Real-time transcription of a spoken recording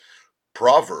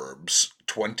Proverbs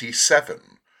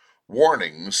 27.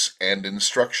 Warnings and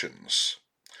Instructions.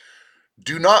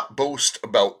 Do not boast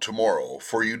about tomorrow,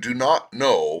 for you do not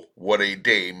know what a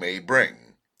day may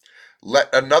bring. Let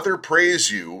another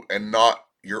praise you, and not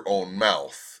your own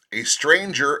mouth, a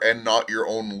stranger, and not your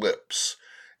own lips.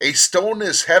 A stone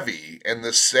is heavy, and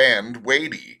the sand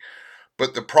weighty,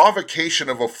 but the provocation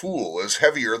of a fool is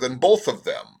heavier than both of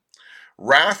them.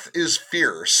 Wrath is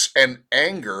fierce, and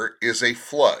anger is a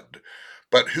flood.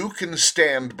 But who can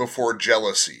stand before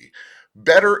jealousy?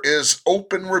 Better is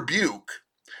open rebuke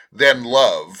than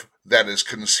love that is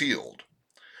concealed.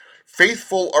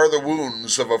 Faithful are the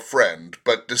wounds of a friend,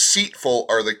 but deceitful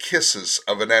are the kisses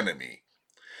of an enemy.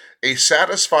 A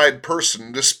satisfied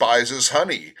person despises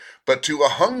honey, but to a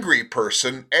hungry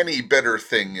person any bitter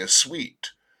thing is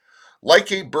sweet.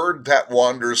 Like a bird that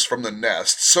wanders from the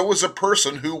nest, so is a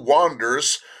person who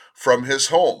wanders from his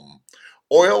home.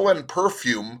 Oil and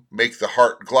perfume make the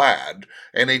heart glad,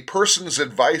 and a person's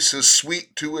advice is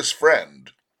sweet to his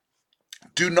friend.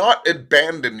 Do not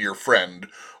abandon your friend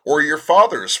or your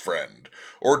father's friend,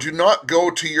 or do not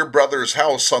go to your brother's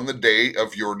house on the day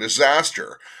of your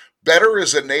disaster. Better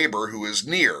is a neighbor who is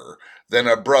near than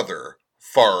a brother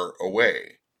far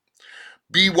away.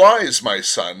 Be wise, my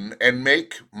son, and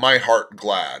make my heart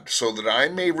glad, so that I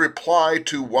may reply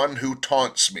to one who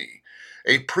taunts me.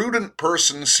 A prudent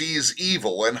person sees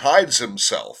evil and hides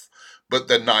himself, but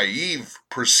the naive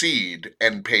proceed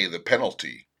and pay the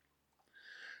penalty.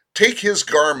 Take his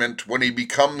garment when he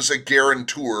becomes a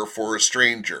guarantor for a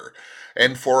stranger,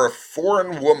 and for a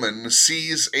foreign woman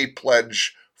seize a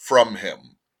pledge from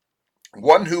him.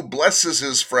 One who blesses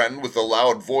his friend with a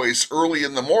loud voice early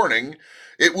in the morning,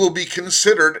 it will be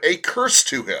considered a curse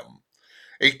to him.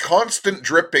 A constant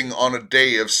dripping on a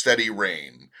day of steady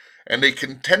rain, and a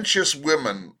contentious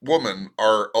woman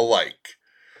are alike.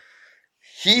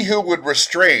 He who would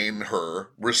restrain her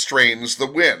restrains the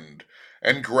wind,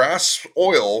 and grasps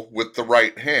oil with the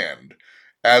right hand.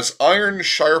 As iron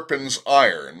sharpens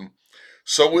iron,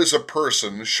 so is a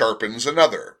person sharpens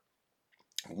another.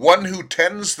 One who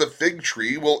tends the fig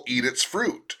tree will eat its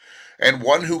fruit, and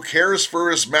one who cares for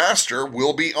his master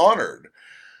will be honored.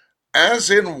 As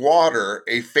in water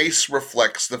a face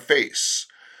reflects the face,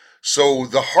 so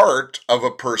the heart of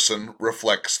a person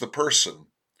reflects the person.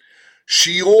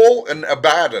 Sheol and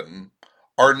Abaddon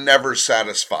are never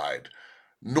satisfied,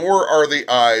 nor are the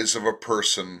eyes of a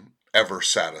person ever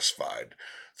satisfied.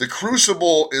 The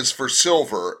crucible is for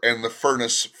silver, and the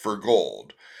furnace for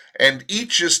gold, and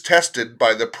each is tested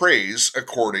by the praise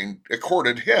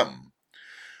accorded him.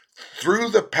 Through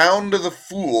the pound of the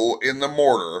fool in the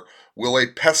mortar will a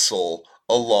pestle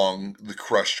along the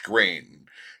crushed grain.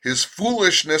 His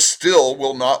foolishness still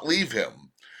will not leave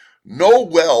him. Know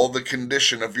well the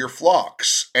condition of your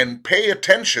flocks, and pay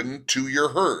attention to your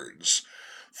herds.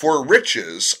 For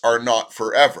riches are not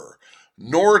forever,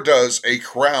 nor does a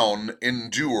crown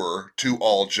endure to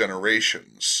all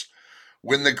generations.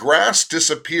 When the grass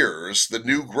disappears, the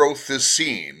new growth is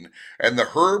seen, and the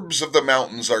herbs of the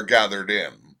mountains are gathered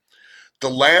in. The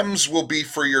lambs will be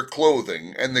for your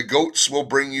clothing, and the goats will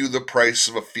bring you the price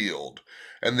of a field,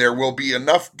 and there will be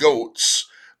enough goats'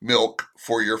 milk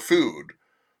for your food,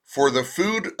 for the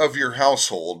food of your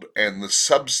household and the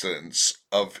substance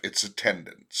of its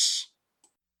attendants.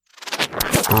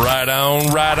 Right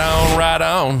on, right on, right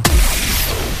on.